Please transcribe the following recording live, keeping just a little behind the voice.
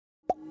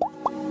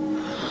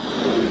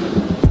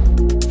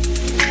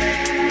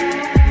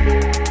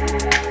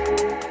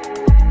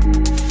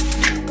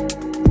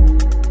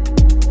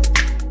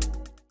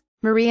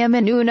Maria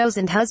Menounos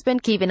and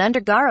husband Keven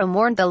Undergaro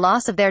mourned the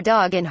loss of their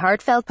dog in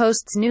Heartfelt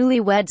posts.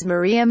 Newlyweds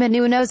Maria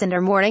Menounos and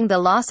are mourning the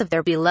loss of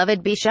their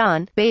beloved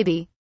Bichon,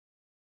 baby.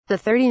 The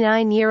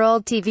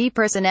 39-year-old TV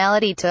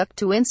personality took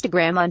to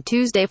Instagram on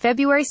Tuesday,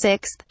 February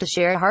 6, to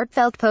share a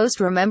heartfelt post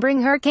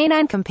remembering her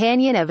canine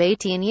companion of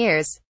 18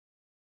 years.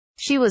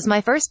 "She was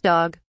my first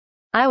dog.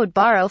 I would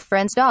borrow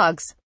friends'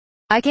 dogs.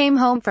 I came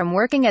home from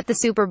working at the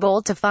Super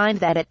Bowl to find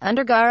that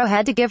Undergaro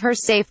had to give her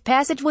safe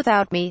passage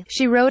without me,"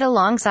 she wrote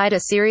alongside a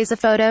series of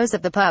photos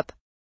of the pup.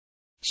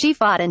 "She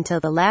fought until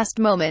the last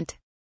moment.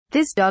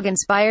 This dog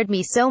inspired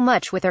me so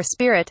much with her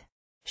spirit,"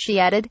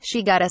 she added.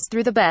 "She got us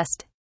through the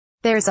best.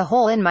 There's a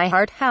hole in my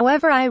heart,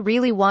 however I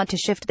really want to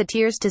shift the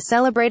tears to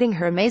celebrating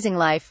her amazing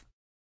life.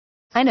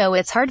 I know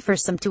it's hard for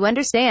some to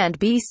understand,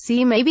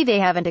 BC maybe they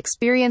haven't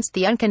experienced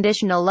the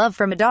unconditional love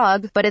from a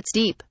dog, but it's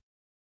deep.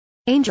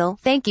 Angel,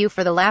 thank you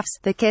for the laughs,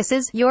 the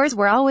kisses, yours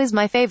were always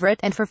my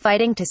favorite, and for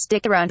fighting to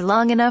stick around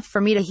long enough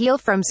for me to heal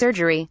from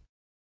surgery.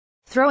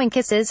 Throwing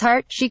kisses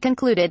heart," she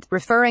concluded,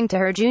 referring to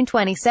her June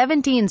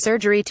 2017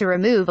 surgery to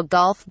remove a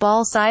golf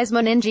ball-size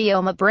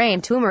meningioma brain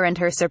tumor and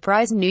her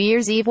surprise New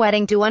Year's Eve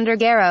wedding to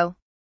Undergaro.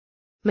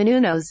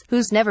 Menounos,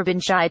 who's never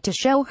been shy to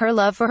show her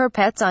love for her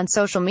pets on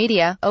social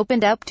media,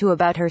 opened up to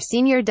about her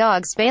senior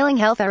dog's failing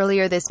health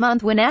earlier this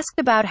month when asked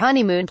about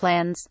honeymoon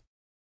plans.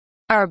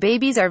 "Our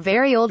babies are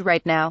very old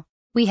right now.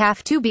 We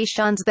have two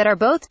Bichons that are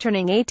both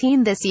turning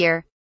 18 this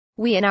year.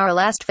 We in our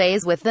last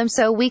phase with them,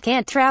 so we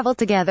can't travel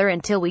together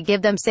until we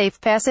give them safe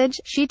passage,"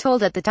 she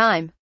told at the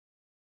time.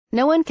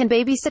 "No one can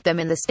babysit them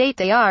in the state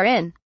they are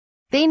in.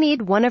 They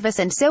need one of us,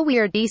 and so we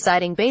are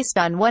deciding based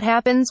on what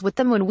happens with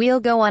them when we'll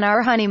go on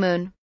our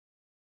honeymoon.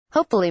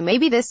 Hopefully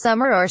maybe this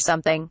summer or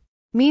something."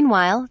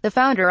 Meanwhile, the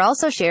founder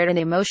also shared an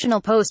emotional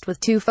post with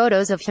two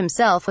photos of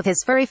himself with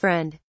his furry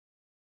friend.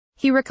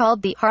 He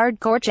recalled the hard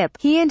courtship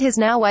he and his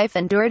now wife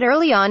endured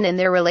early on in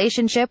their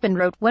relationship and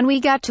wrote, "When we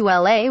got to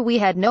LA we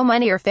had no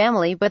money or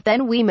family, but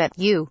then we met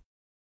you.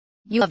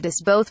 You loved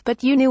us both,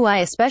 but you knew I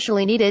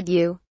especially needed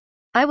you.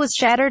 I was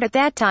shattered at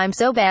that time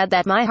so bad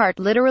that my heart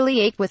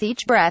literally ached with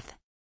each breath.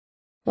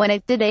 When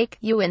it did ache,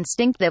 you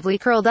instinctively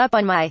curled up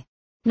on my.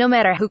 No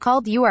matter who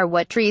called you or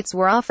what treats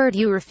were offered,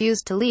 you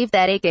refused to leave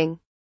that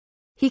aching."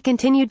 He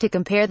continued to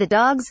compare the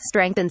dog's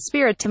strength and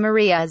spirit to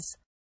Maria's.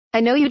 "I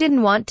know you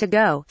didn't want to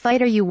go.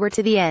 Fighter you were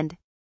to the end.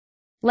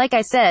 Like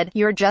I said,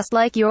 you're just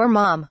like your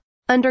mom."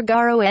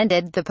 Undergaro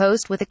ended the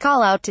post with a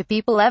call out to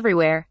people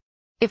everywhere.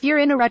 "If you're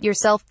in a rut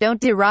yourself, don't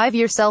derive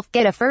yourself.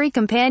 Get a furry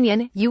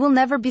companion. You will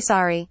never be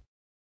sorry."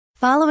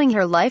 Following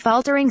her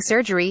life-altering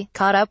surgery,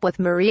 caught up with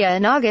Maria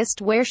in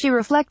August, where she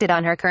reflected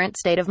on her current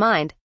state of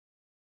mind.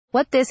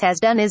 "What this has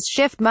done is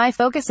shift my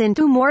focus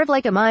into more of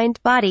like a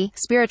mind-body,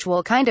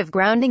 spiritual kind of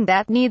grounding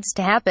that needs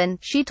to happen,"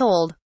 she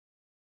told.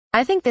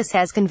 "I think this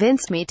has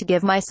convinced me to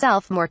give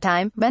myself more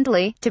time,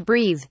 mentally, to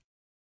breathe."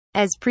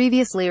 As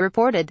previously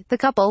reported, the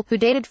couple, who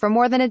dated for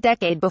more than a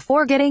decade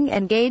before getting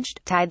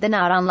engaged, tied the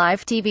knot on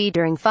live TV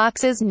during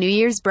Fox's New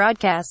Year's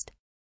broadcast.